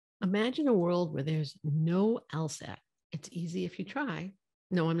Imagine a world where there's no LSAT. It's easy if you try.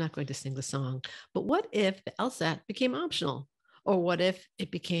 No, I'm not going to sing the song. But what if the LSAT became optional? Or what if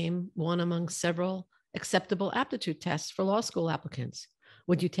it became one among several acceptable aptitude tests for law school applicants?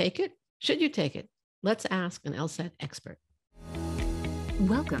 Would you take it? Should you take it? Let's ask an LSAT expert.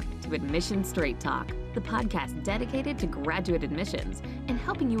 Welcome to Admission Straight Talk, the podcast dedicated to graduate admissions and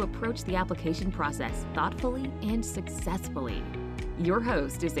helping you approach the application process thoughtfully and successfully. Your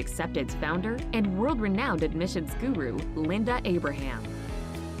host is Accepted's founder and world-renowned admissions guru, Linda Abraham.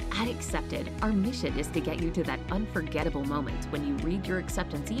 At Accepted, our mission is to get you to that unforgettable moment when you read your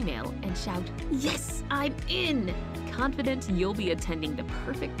acceptance email and shout, "Yes, I'm in!" Confident you'll be attending the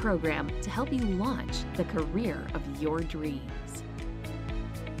perfect program to help you launch the career of your dreams.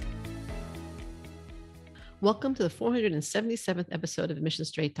 Welcome to the 477th episode of Admission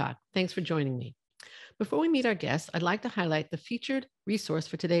Straight Talk. Thanks for joining me. Before we meet our guests, I'd like to highlight the featured resource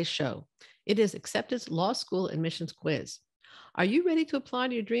for today's show. It is Accepted's Law School Admissions Quiz. Are you ready to apply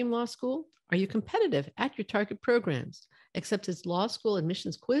to your dream law school? Are you competitive at your target programs? Accepted's Law School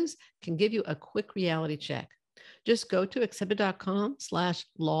Admissions Quiz can give you a quick reality check. Just go to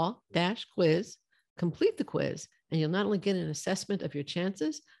accepted.com/law-quiz, complete the quiz, and you'll not only get an assessment of your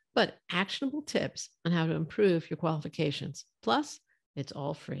chances, but actionable tips on how to improve your qualifications. Plus, it's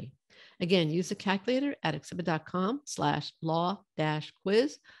all free. Again, use the calculator at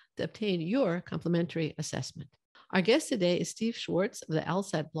accepted.com/law-quiz to obtain your complimentary assessment. Our guest today is Steve Schwartz of the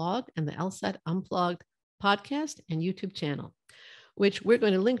LSAT blog and the LSAT Unplugged podcast and YouTube channel, which we're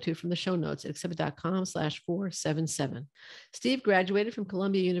going to link to from the show notes at accepted.com/477. Steve graduated from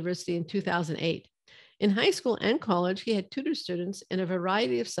Columbia University in 2008. In high school and college, he had tutored students in a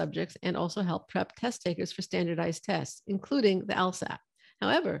variety of subjects and also helped prep test takers for standardized tests, including the LSAT.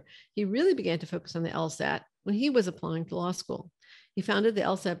 However, he really began to focus on the LSAT when he was applying to law school. He founded the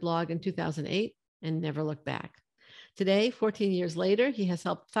LSAT blog in 2008 and never looked back. Today, 14 years later, he has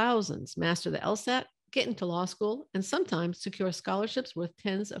helped thousands master the LSAT, get into law school, and sometimes secure scholarships worth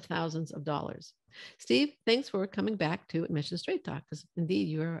tens of thousands of dollars. Steve, thanks for coming back to Admission Straight Talk, because indeed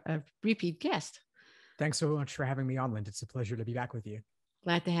you're a repeat guest. Thanks so much for having me on, Linda. It's a pleasure to be back with you.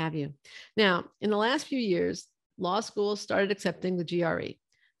 Glad to have you. Now, in the last few years, law schools started accepting the GRE.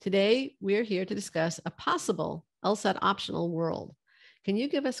 Today, we're here to discuss a possible LSAT-optional world. Can you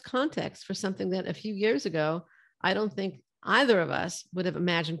give us context for something that a few years ago, I don't think either of us would have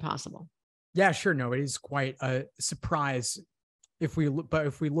imagined possible? Yeah, sure. No, it is quite a surprise if we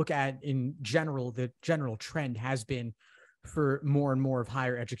look at in general, the general trend has been for more and more of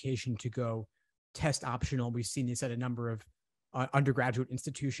higher education to go test optional. We've seen this at a number of undergraduate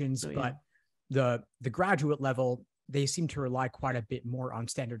institutions, but the graduate level, they seem to rely quite a bit more on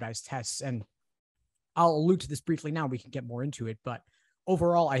standardized tests. And I'll allude to this briefly now, we can get more into it. But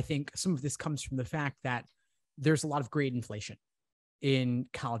overall, I think some of this comes from the fact that there's a lot of grade inflation in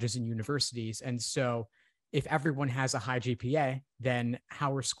colleges and universities. And so if everyone has a high GPA, then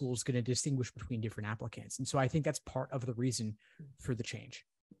how are schools going to distinguish between different applicants? And so I think that's part of the reason for the change.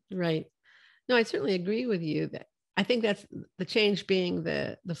 Right. No, I certainly agree with you that I think that's the change being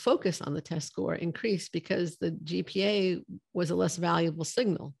the focus on the test score increased because the GPA was a less valuable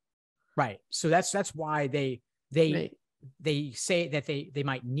signal. Right. So that's why they say that they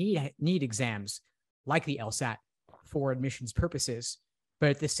might need exams like the LSAT for admissions purposes.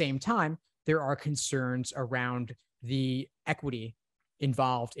 But at the same time, there are concerns around the equity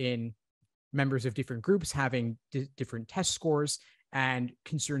involved in members of different groups having different test scores and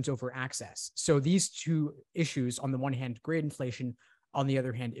concerns over access. So these two issues, on the one hand, grade inflation, on the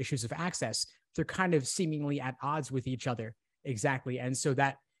other hand, issues of access, they're kind of seemingly at odds with each other. Exactly. And so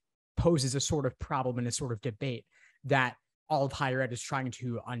that poses a sort of problem and a sort of debate that all of higher ed is trying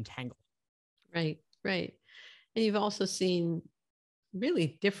to untangle. Right. And you've also seen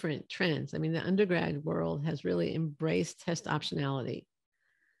really different trends. I mean, the undergrad world has really embraced test optionality.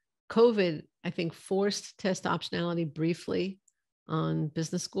 COVID, I think, forced test optionality briefly on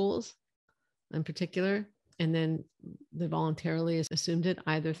business schools in particular, and then they voluntarily assumed it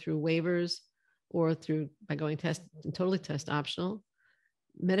either through waivers or by going totally test optional.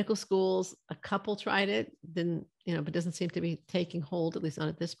 Medical schools, a couple tried it, but doesn't seem to be taking hold, at least not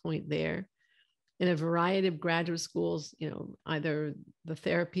at this point there. In a variety of graduate schools, either the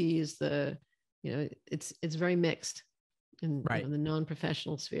therapies, it's very mixed in the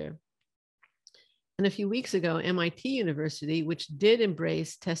non-professional sphere. And a few weeks ago, MIT University, which did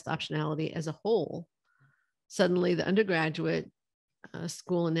embrace test optionality as a whole, suddenly the undergraduate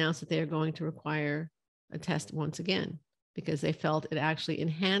school announced that they are going to require a test once again because they felt it actually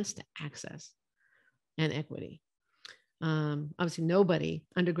enhanced access and equity. Obviously, nobody,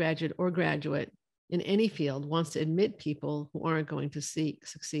 undergraduate or graduate in any field, wants to admit people who aren't going to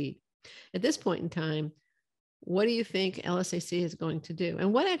succeed. At this point in time, what do you think LSAC is going to do?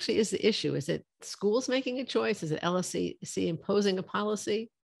 And what actually is the issue? Is it schools making a choice? Is it LSAC imposing a policy?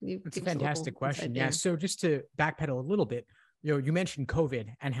 It's a fantastic question. Yeah. So just to backpedal a little bit, you mentioned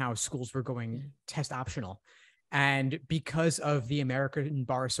COVID and how schools were going test optional. And because of the American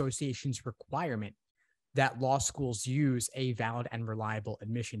Bar Association's requirement that law schools use a valid and reliable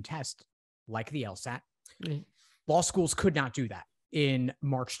admission test like the LSAT, law schools could not do that in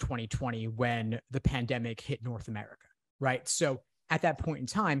March 2020 when the pandemic hit North America, right? So at that point in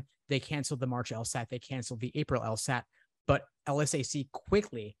time, they canceled the March LSAT, they canceled the April LSAT, but LSAC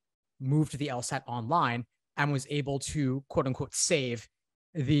quickly moved the LSAT online and was able to, quote unquote, save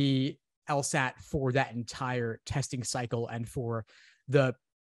the LSAT for that entire testing cycle and for the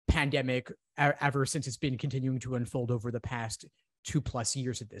pandemic ever since it's been continuing to unfold over the past 2+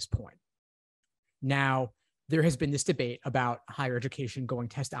 years at this point. Now, there has been this debate about higher education going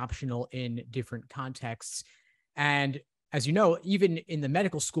test optional in different contexts. And as you know, even in the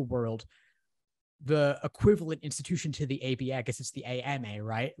medical school world, the equivalent institution to the ABA, I guess it's the AMA,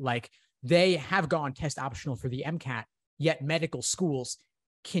 right? Like they have gone test optional for the MCAT, yet medical schools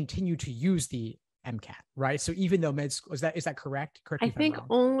continue to use the MCAT, right? So even though med school, is that correct? Correct me if I'm think wrong.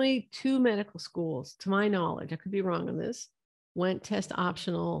 only 2 medical schools, to my knowledge, I could be wrong on this, went test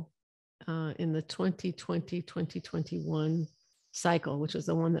optional in the 2020-2021 cycle, which was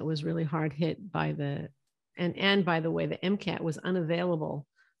the one that was really hard hit by and by the way, the MCAT was unavailable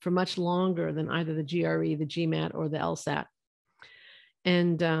for much longer than either the GRE, the GMAT, or the LSAT.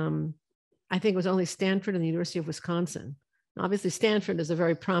 And I think it was only Stanford and the University of Wisconsin. Now, obviously, Stanford is a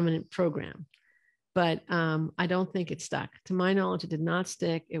very prominent program, but I don't think it stuck. To my knowledge, it did not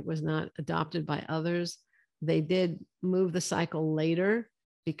stick. It was not adopted by others. They did move the cycle later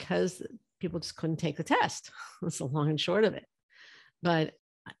because people just couldn't take the test. That's the long and short of it. But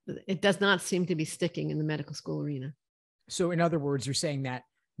it does not seem to be sticking in the medical school arena. So in other words, you're saying that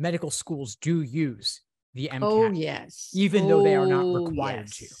medical schools do use the MCAT. Oh, yes. Even though they are not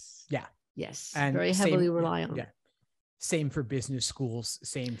required to. Yeah. Yes. And very heavily rely on it. Same for business schools.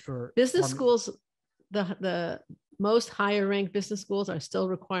 Same for business schools. The most higher ranked business schools are still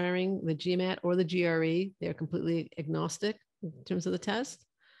requiring the GMAT or the GRE. They're completely agnostic in terms of the test.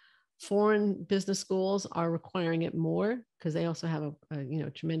 Foreign business schools are requiring it more because they also have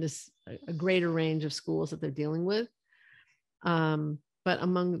a greater range of schools that they're dealing with. But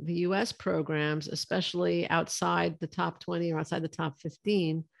among the US programs, especially outside the top 20 or outside the top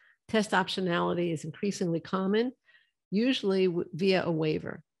 15, test optionality is increasingly common, usually via a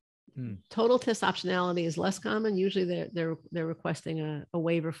waiver. Total test optionality is less common. Usually they're requesting a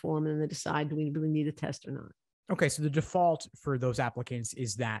waiver form and they decide, do we really need a test or not? Okay, so the default for those applicants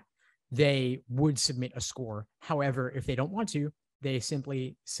is that they would submit a score. However, if they don't want to, they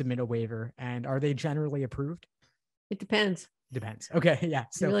simply submit a waiver. And are they generally approved? It depends. Depends. Okay, yeah.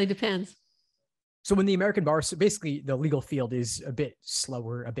 So, it really depends. So when the American bar, so basically the legal field is a bit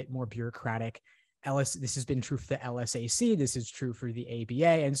slower, a bit more bureaucratic. This has been true for the LSAC. This is true for the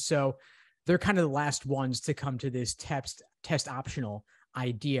ABA. And so they're kind of the last ones to come to this test optional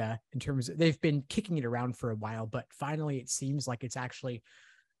idea in terms of, they've been kicking it around for a while, but finally it seems like it's actually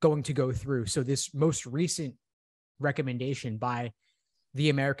going to go through. So this most recent recommendation by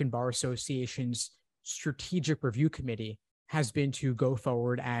the American Bar Association's Strategic Review Committee has been to go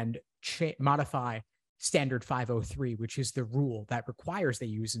forward and modify Standard 503, which is the rule that requires they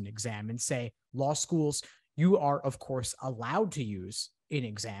use an exam, and say, law schools, you are, of course, allowed to use an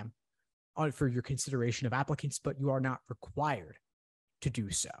exam for your consideration of applicants, but you are not required to do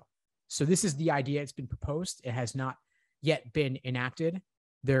so. So this is the idea. It's been proposed. It has not yet been enacted.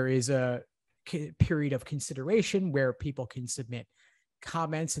 There is a period of consideration where people can submit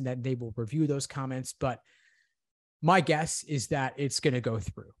comments and then they will review those comments. But my guess is that it's going to go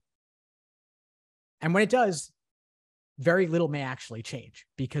through. And when it does, very little may actually change,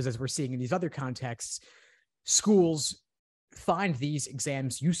 because as we're seeing in these other contexts, schools find these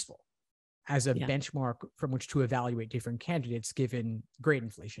exams useful as a benchmark from which to evaluate different candidates given grade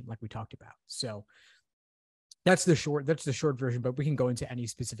inflation, like we talked about. So that's the short version, but we can go into any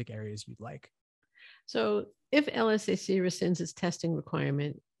specific areas you'd like. So if LSAC rescinds its testing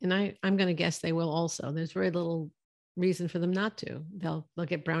requirement, and I'm going to guess they will also, there's very little reason for them not to. They'll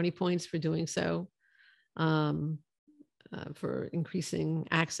get brownie points for doing so, for increasing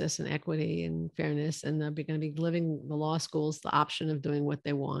access and equity and fairness, and they're going to be giving the law schools the option of doing what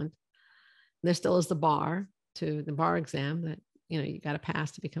they want. There still is the bar exam that you got to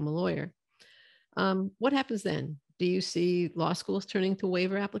pass to become a lawyer. What happens then? Do you see law schools turning to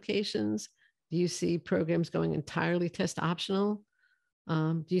waiver applications? Do you see programs going entirely test optional?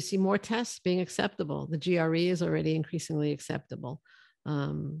 Do you see more tests being acceptable? The GRE is already increasingly acceptable.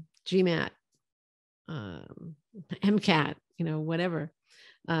 GMAT, MCAT, whatever.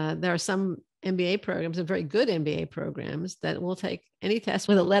 There are some MBA programs and very good MBA programs that will take any test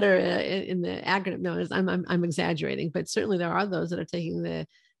with a letter in the acronym. No, I'm exaggerating, but certainly there are those that are taking the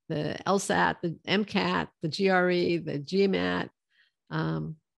LSAT, the MCAT, the GRE, the GMAT.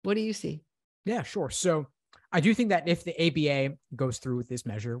 What do you see? Yeah, sure. So I do think that if the ABA goes through with this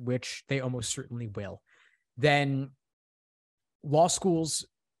measure, which they almost certainly will, then law schools,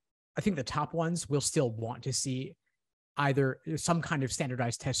 I think the top ones will still want to see either some kind of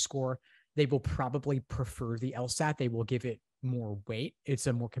standardized test score. They will probably prefer the LSAT. They will give it more weight. It's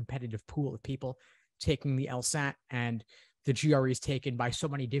a more competitive pool of people taking the LSAT, and the GRE is taken by so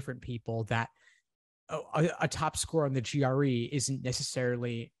many different people that a top score on the GRE isn't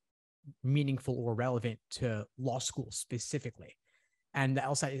necessarily meaningful or relevant to law school specifically. And the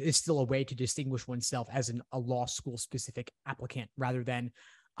LSAT is still a way to distinguish oneself as a law school specific applicant, rather than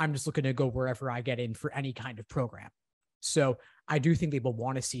I'm just looking to go wherever I get in for any kind of program. So I do think they will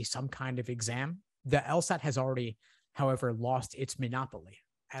want to see some kind of exam. The LSAT has already, however, lost its monopoly.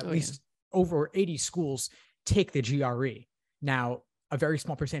 At least over 80 schools take the GRE. Now, a very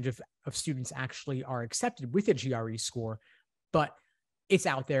small percentage of students actually are accepted with a GRE score, but it's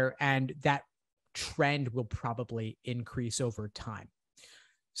out there, and that trend will probably increase over time.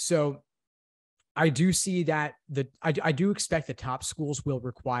 So I do see that I do expect the top schools will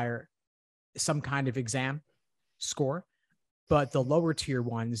require some kind of exam score, but the lower tier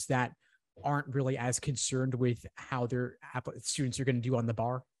ones that aren't really as concerned with how their students are going to do on the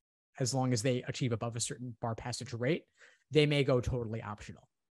bar, as long as they achieve above a certain bar passage rate, they may go totally optional.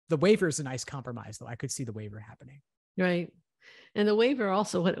 The waiver is a nice compromise, though. I could see the waiver happening. Right. And the waiver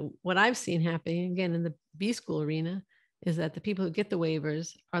also, what I've seen happening, again, in the B school arena, is that the people who get the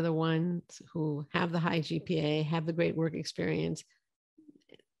waivers are the ones who have the high GPA, have the great work experience.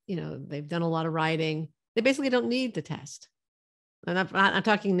 They've done a lot of writing. They basically don't need the test. And I'm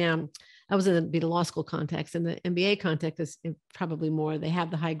talking now, I was in the law school context, and the MBA context is probably more. They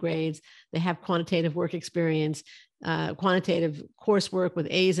have the high grades. They have quantitative work experience, quantitative coursework with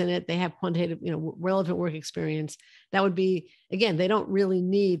A's in it. They have quantitative, relevant work experience. That would be, again, they don't really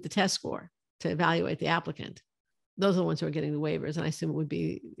need the test score to evaluate the applicant. Those are the ones who are getting the waivers. And I assume it would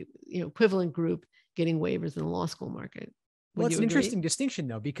be, equivalent group getting waivers in the law school market. Well, it's an interesting distinction,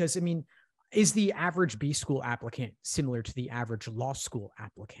 though, because, is the average B school applicant similar to the average law school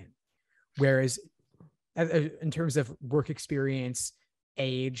applicant? Whereas in terms of work experience,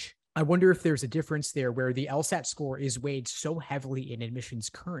 age, I wonder if there's a difference there where the LSAT score is weighed so heavily in admissions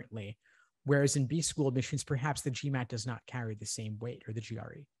currently, whereas in B school admissions, perhaps the GMAT does not carry the same weight, or the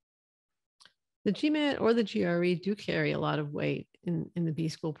GRE. The GMAT or the GRE do carry a lot of weight in the B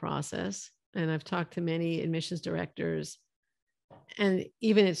school process. And I've talked to many admissions directors, and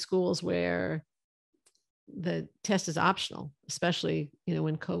even at schools where the test is optional, especially,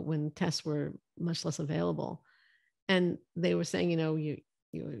 when tests were much less available. And they were saying,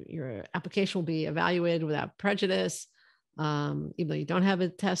 your application will be evaluated without prejudice. Even though you don't have a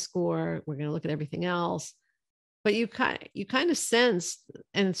test score, we're going to look at everything else. But you kind of sense,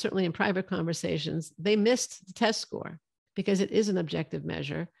 and certainly in private conversations, they missed the test score because it is an objective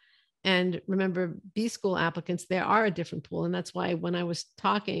measure. And remember, B school applicants, there are a different pool. And that's why when I was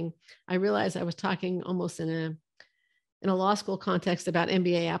talking, I realized I was talking almost in a law school context about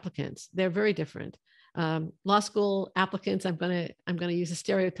MBA applicants. They're very different. Law school applicants, I'm going to use a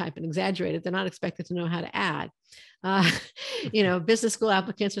stereotype and exaggerate it. They're not expected to know how to add. Business school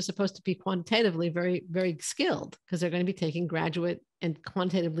applicants are supposed to be quantitatively very, very skilled because they're going to be taking graduate and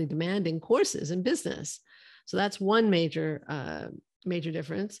quantitatively demanding courses in business. So that's one major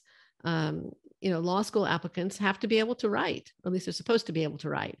difference. Law school applicants have to be able to write, or at least they're supposed to be able to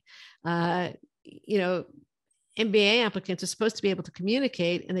write. MBA applicants are supposed to be able to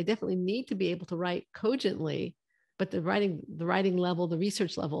communicate, and they definitely need to be able to write cogently, but the writing level, the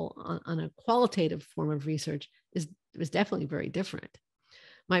research level on a qualitative form of research is definitely very different.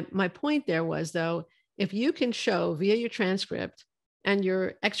 My point there was, though, if you can show via your transcript and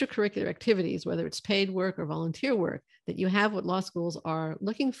your extracurricular activities, whether it's paid work or volunteer work, that you have what law schools are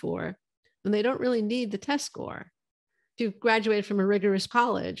looking for, then they don't really need the test score. If you graduate from a rigorous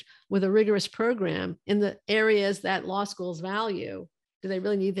college with a rigorous program in the areas that law schools value, do they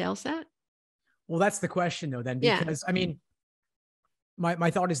really need the LSAT? Well, that's the question, though, then, because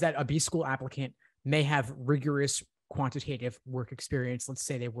my thought is that a B school applicant may have rigorous quantitative work experience. Let's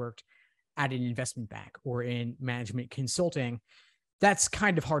say they worked at an investment bank or in management consulting, that's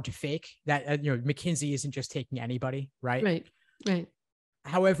kind of hard to fake. That, McKinsey isn't just taking anybody, right? Right, right.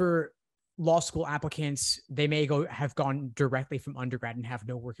 However, law school applicants, they may have gone directly from undergrad and have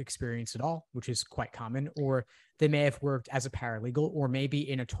no work experience at all, which is quite common, or they may have worked as a paralegal or maybe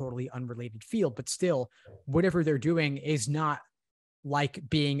in a totally unrelated field, but still, whatever they're doing is not like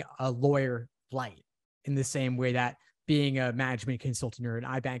being a lawyer light, in the same way that being a management consultant or an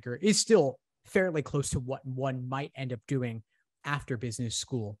iBanker is still fairly close to what one might end up doing after business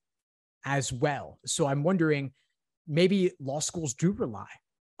school as well. So I'm wondering, maybe law schools do rely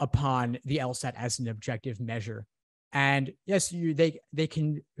upon the LSAT as an objective measure. And yes, they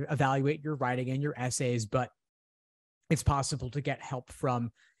can evaluate your writing and your essays, but it's possible to get help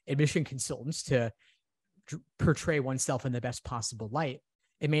from admission consultants to portray oneself in the best possible light.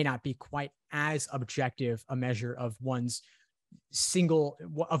 It may not be quite as objective a measure of one's sole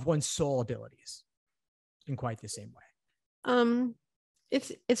abilities in quite the same way.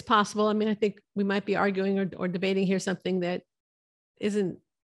 It's possible. I mean, I think we might be arguing or debating here something that isn't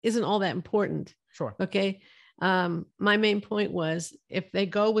all that important. Sure. Okay. My main point was, if they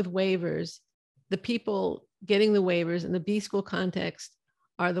go with waivers, the people getting the waivers in the B school context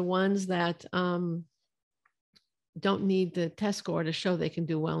are the ones that don't need the test score to show they can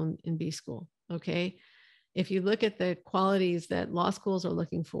do well in B school. Okay. If you look at the qualities that law schools are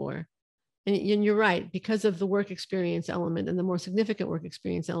looking for, and you're right, because of the work experience element and the more significant work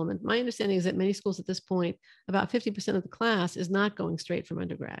experience element, my understanding is that many schools at this point, about 50% of the class is not going straight from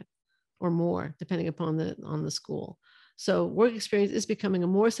undergrad or more, depending upon the school. So work experience is becoming a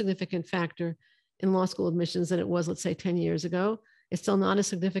more significant factor in law school admissions than it was, let's say, 10 years ago. It's still not as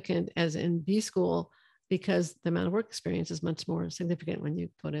significant as in B school, because the amount of work experience is much more significant when you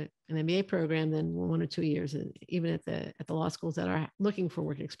put an MBA program than 1 or 2 years, even at the law schools that are looking for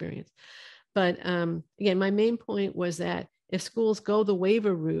work experience. But again, my main point was that if schools go the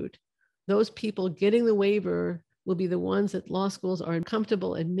waiver route, those people getting the waiver will be the ones that law schools are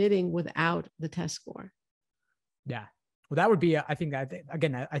comfortable admitting without the test score. Yeah. Well, that would be, I think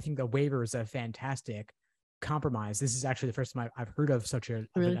the waiver is a fantastic compromise. This is actually the first time I've heard of such an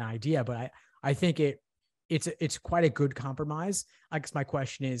idea, but I think it's quite a good compromise. I guess my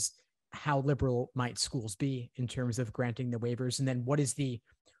question is, how liberal might schools be in terms of granting the waivers? And then what is the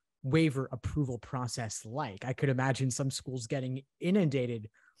waiver approval process like? I could imagine some schools getting inundated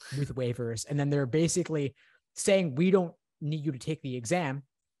with waivers, and then they're basically saying, we don't need you to take the exam.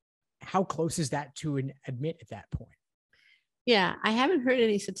 How close is that to an admit at that point? Yeah, I haven't heard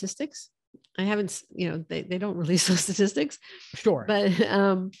any statistics. I haven't, they don't release those statistics. Sure. But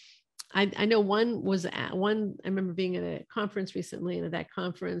I know I remember being at a conference recently, and at that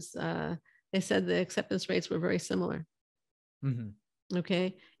conference, they said the acceptance rates were very similar. Mm-hmm.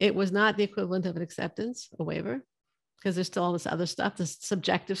 Okay. It was not the equivalent of an acceptance, a waiver, because there's still all this other stuff, this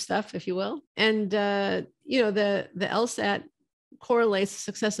subjective stuff, if you will. And, the LSAT correlates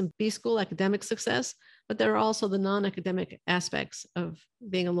success in B school, academic success, but there are also the non-academic aspects of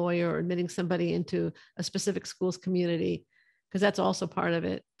being a lawyer or admitting somebody into a specific school's community, because that's also part of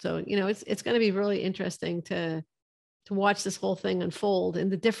it. So, it's going to be really interesting to watch this whole thing unfold in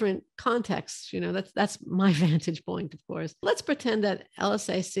the different contexts. That's my vantage point, of course. Let's pretend that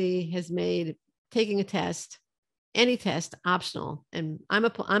LSAC has made taking a test, any test, optional. And I'm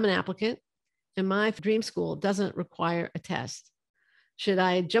an applicant, and my dream school doesn't require a test. Should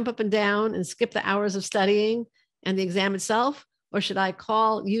I jump up and down and skip the hours of studying and the exam itself? Or should I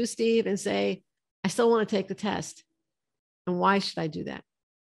call you, Steve, and say, I still want to take the test? And why should I do that?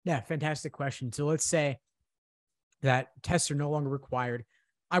 Yeah, fantastic question. So let's say that tests are no longer required.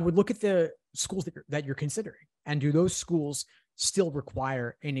 I would look at the schools that you're considering, and do those schools still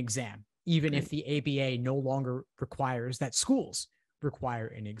require an exam, even if the ABA no longer requires that schools require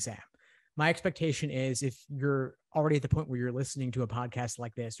an exam? My expectation is, if you're already at the point where you're listening to a podcast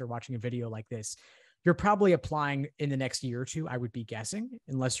like this or watching a video like this, you're probably applying in the next year or two, I would be guessing,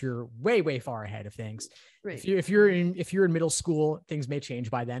 unless you're way, way far ahead of things. Right. If you're in middle school, things may change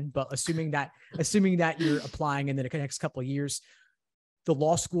by then, but assuming that you're applying in the next couple of years, the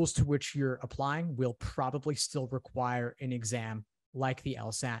law schools to which you're applying will probably still require an exam like the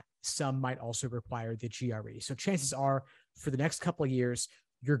LSAT. Some might also require the GRE. So chances are, for the next couple of years,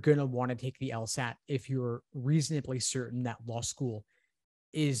 you're going to want to take the LSAT if you're reasonably certain that law school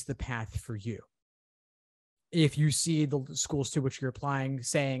is the path for you. If you see the schools to which you're applying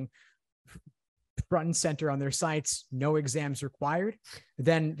saying front and center on their sites, no exams required,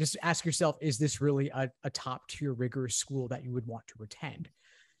 then just ask yourself, is this really a top tier rigorous school that you would want to attend?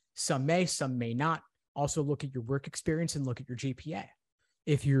 Some may not. Also look at your work experience and look at your GPA.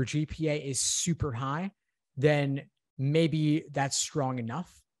 If your GPA is super high, then maybe that's strong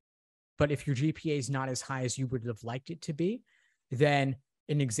enough. But if your GPA is not as high as you would have liked it to be, then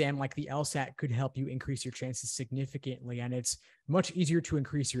an exam like the LSAT could help you increase your chances significantly. And it's much easier to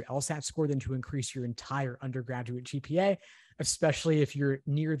increase your LSAT score than to increase your entire undergraduate GPA, especially if you're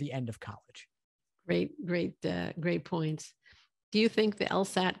near the end of college. Great points. Do you think the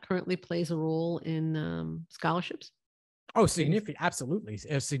LSAT currently plays a role in scholarships? Oh, significant. Absolutely.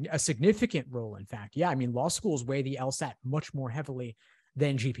 A significant role, in fact. Yeah. I mean, law schools weigh the LSAT much more heavily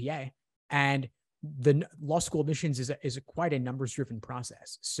than GPA. And the law school admissions is quite a numbers driven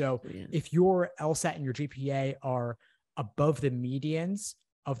process. So if your LSAT and your GPA are above the medians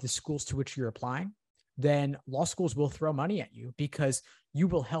of the schools to which you're applying, then law schools will throw money at you because you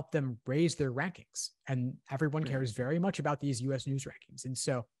will help them raise their rankings. And everyone cares very much about these US news rankings. And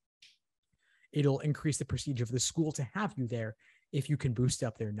so it'll increase the prestige of the school to have you there if you can boost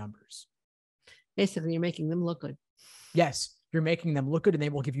up their numbers. Basically, you're making them look good. Yes, you're making them look good, and they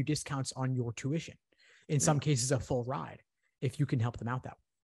will give you discounts on your tuition. In some cases, a full ride, if you can help them out that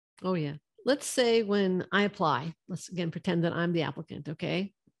way. Oh, yeah. Let's say when I apply, let's again pretend that I'm the applicant,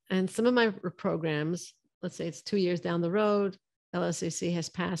 okay? And some of my programs, let's say it's 2 years down the road, LSAC has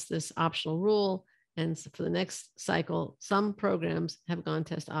passed this optional rule. And so for the next cycle, some programs have gone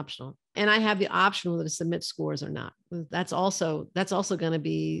test optional. And I have the option whether to submit scores or not. That's also going to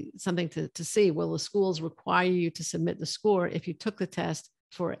be something to see. Will the schools require you to submit the score if you took the test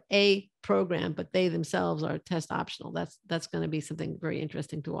for a program, but they themselves are test optional? That's going to be something very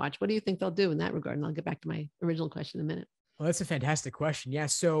interesting to watch. What do you think they'll do in that regard? And I'll get back to my original question in a minute. Well, that's a fantastic question. Yeah.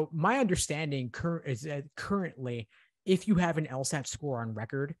 So my understanding is that currently, if you have an LSAT score on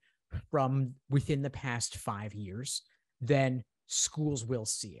record from within the past 5 years, then schools will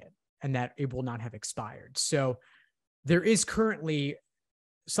see it and that it will not have expired. So there is currently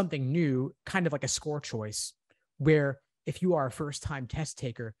something new, kind of like a score choice, where if you are a first-time test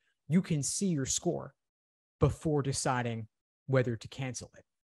taker, you can see your score before deciding whether to cancel it.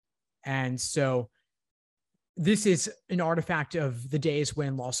 And so this is an artifact of the days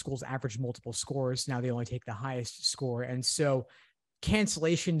when law schools average multiple scores. Now they only take the highest score. And so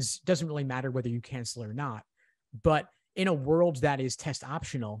cancellations doesn't really matter whether you cancel or not. But in a world that is test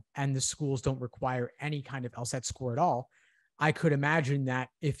optional and the schools don't require any kind of LSAT score at all, I could imagine that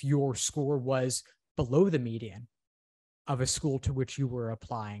if your score was below the median of a school to which you were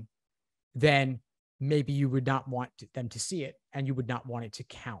applying, then maybe you would not want them to see it and you would not want it to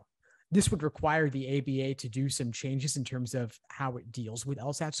count. This would require the ABA to do some changes in terms of how it deals with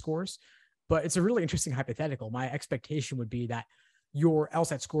LSAT scores. But it's a really interesting hypothetical. My expectation would be that your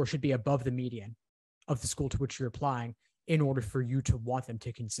LSAT score should be above the median of the school to which you're applying in order for you to want them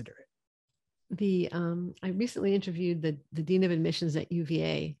to consider it. I recently interviewed the dean of admissions at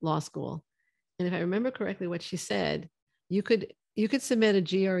UVA Law School. And if I remember correctly, what she said, you could submit a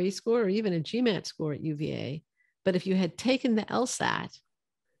GRE score or even a GMAT score at UVA. But if you had taken the LSAT,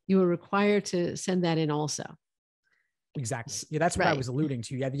 you were required to send that in also. Exactly. Yeah, that's what I was alluding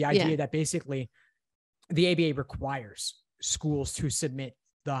to. Yeah, the idea that basically the ABA requires schools to submit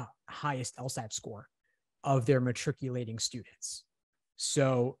the highest LSAT score of their matriculating students.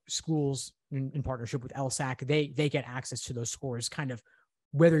 So schools in partnership with LSAC, they get access to those scores kind of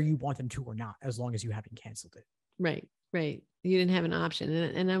whether you want them to or not, as long as you haven't canceled it. Right. You didn't have an option.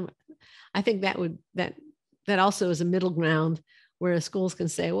 And I think that also is a middle ground where schools can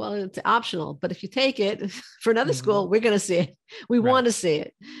say, well, it's optional, but if you take it for another school, we're going to see it. We want to see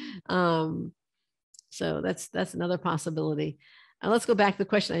it. So that's another possibility. Let's go back to the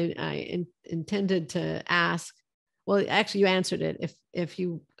question I intended to ask. Well, actually, you answered it. If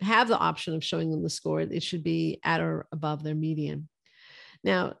you have the option of showing them the score, it should be at or above their median.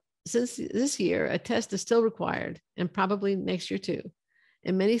 Now, since this year, a test is still required, and probably next year too,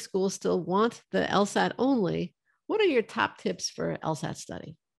 and many schools still want the LSAT only, what are your top tips for LSAT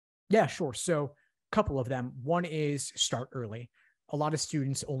study? Yeah, sure. So a couple of them. One is start early. A lot of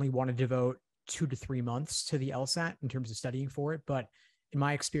students only want to devote 2 to 3 months to the LSAT in terms of studying for it. But in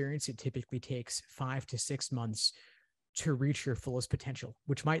my experience, it typically takes 5 to 6 months to reach your fullest potential,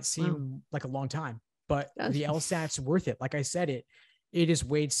 which might seem like a long time, but the LSAT's worth it. Like I said, it is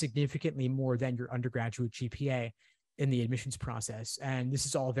weighed significantly more than your undergraduate GPA in the admissions process. And this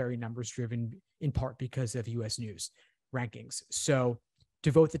is all very numbers driven in part because of US news rankings. So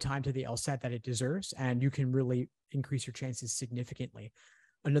devote the time to the LSAT that it deserves, and you can really increase your chances significantly.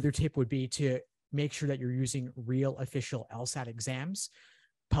 Another tip would be to make sure that you're using real official LSAT exams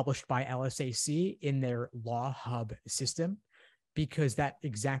published by LSAC in their Law Hub system, because that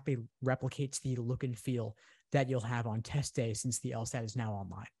exactly replicates the look and feel that you'll have on test day, since the LSAT is now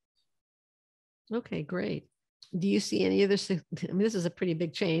online. Okay, great. Do you see any other, this is a pretty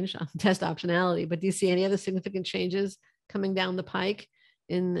big change on test optionality, but do you see any other significant changes coming down the pike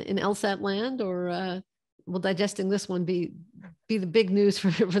in LSAT land, or will digesting this one be the big news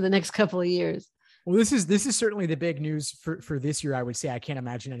for the next couple of years? Well, this is certainly the big news for this year. I would say I can't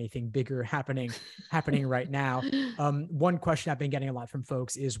imagine anything bigger happening right now. One question I've been getting a lot from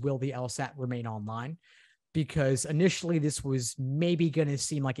folks is, will the LSAT remain online? Because initially this was maybe going to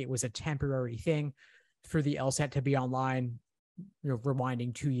seem like it was a temporary thing for the LSAT to be online,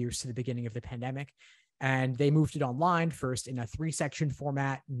 rewinding 2 years to the beginning of the pandemic. And they moved it online first in a 3-section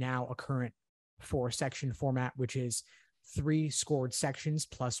format, now a current 4-section format, which is 3 scored sections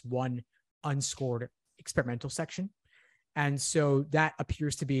plus 1 unscored experimental section. And so that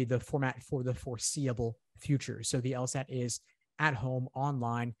appears to be the format for the foreseeable future. So the LSAT is at home,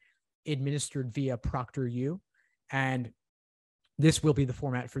 online, administered via ProctorU, and this will be the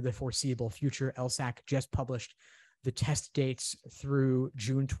format for the foreseeable future. LSAC just published the test dates through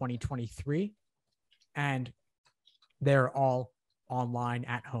June 2023, and they're all online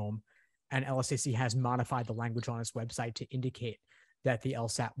at home. And LSAC has modified the language on its website to indicate that the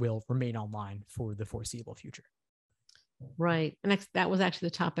LSAT will remain online for the foreseeable future. Right. And that was actually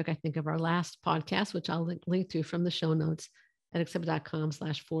the topic, I think, of our last podcast, which I'll link to from the show notes at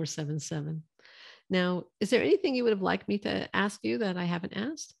accepted.com/477. Now, is there anything you would have liked me to ask you that I haven't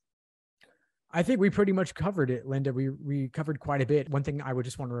asked? I think we pretty much covered it, Linda. We covered quite a bit. One thing I would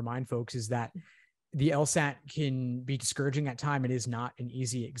just want to remind folks is that the LSAT can be discouraging at times. It is not an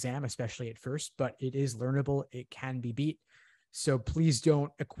easy exam, especially at first, but it is learnable. It can be beat. So please don't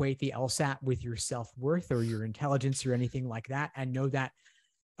equate the LSAT with your self-worth or your intelligence or anything like that. And know that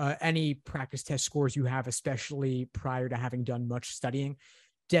any practice test scores you have, especially prior to having done much studying,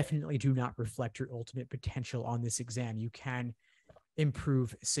 definitely do not reflect your ultimate potential on this exam. You can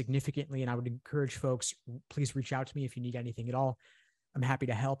improve significantly. And I would encourage folks, please reach out to me if you need anything at all. I'm happy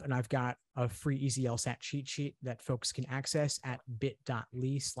to help. And I've got a free Easy LSAT cheat sheet that folks can access at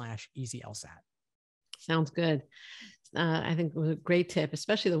bit.ly/EasyLSAT. Sounds good. I think it was a great tip,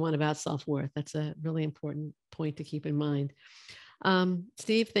 especially the one about self-worth. That's a really important point to keep in mind.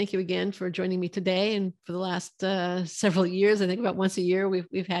 Steve, thank you again for joining me today. And for the last several years, I think about once a year,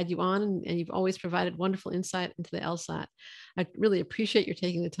 we've had you on, and you've always provided wonderful insight into the LSAT. I really appreciate your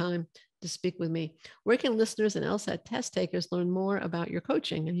taking the time to speak with me. Where can listeners and LSAT test takers learn more about your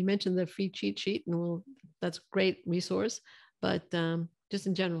coaching? And you mentioned the free cheat sheet, and that's a great resource, but just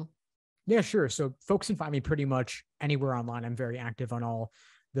in general. Yeah, sure. So folks can find me pretty much anywhere online. I'm very active on all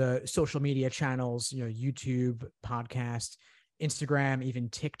the social media channels, YouTube, podcast, Instagram, even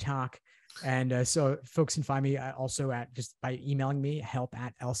TikTok. And so folks can find me also just by emailing me,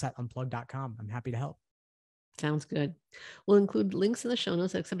 help@lsatunplug.com. I'm happy to help. Sounds good. We'll include links in the show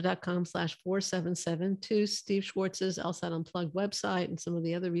notes at accepted.com/477 to Steve Schwartz's LSAT Unplugged website and some of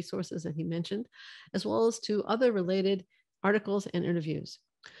the other resources that he mentioned, as well as to other related articles and interviews.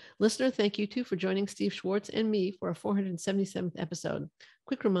 Listener, thank you too for joining Steve Schwartz and me for our 477th episode.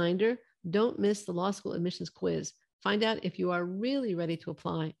 Quick reminder, don't miss the law school admissions quiz. Find out if you are really ready to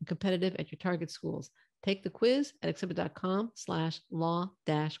apply and competitive at your target schools. Take the quiz at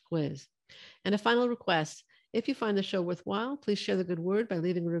accepted.com/law-quiz. And a final request, if you find the show worthwhile, please share the good word by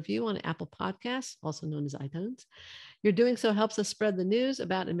leaving a review on Apple Podcasts, also known as iTunes. Your doing so helps us spread the news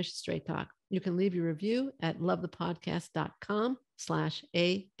about Admission Straight Talk. You can leave your review at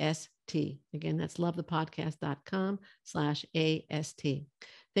lovethepodcast.com/AST. Again, that's lovethepodcast.com/AST.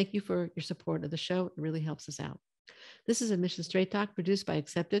 Thank you for your support of the show. It really helps us out. This is Admission Straight Talk, produced by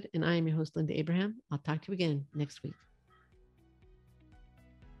Accepted, and I am your host, Linda Abraham. I'll talk to you again next week.